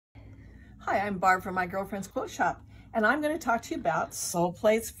Hi, I'm Barb from My Girlfriend's Quilt Shop, and I'm going to talk to you about sole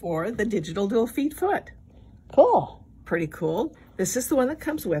plates for the Digital Duel Feed Foot. Cool. Pretty cool. This is the one that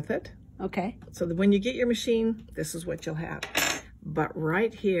comes with it. Okay. So that when you get your machine, this is what you'll have. But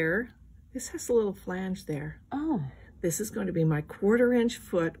right here, this has a little flange there. Oh. This is going to be my 1/4"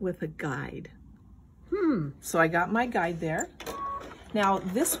 foot with a guide. So I got my guide there. Now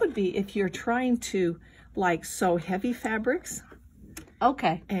this would be if you're trying to like sew heavy fabrics.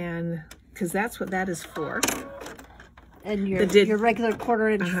 Okay. And because that's what that is for. And your regular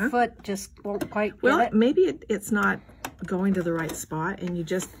 1/4" foot just won't quite get it? Maybe it's not going to the right spot and you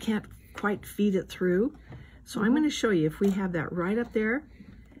just can't quite feed it through. So I'm going to show you if we have that right up there.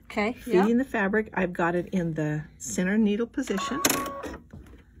 Okay. Feeding the fabric. I've got it in the center needle position.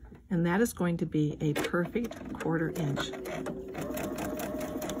 And that is going to be a perfect 1/4".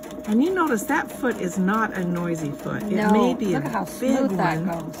 And you notice that foot is not a noisy foot. No, it may be look a at how big smooth that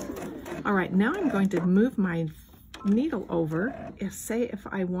one. goes. All right, now I'm going to move my needle over. If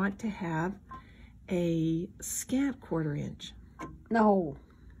I want to have a scant 1/4". No.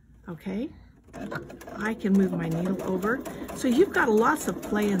 Okay, I can move my needle over. So you've got lots of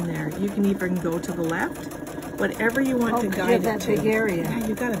play in there. You can even go to the left, whatever you want to guide you have that it to. big area. Yeah,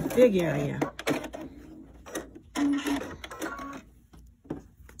 you've got a big area.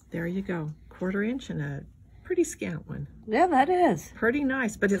 There you go, 1/4" and a pretty scant one. Yeah, that is. Pretty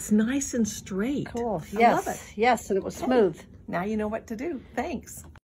nice, but it's nice and straight. Cool. I love it. Yes, and it was smooth. Now you know what to do. Thanks.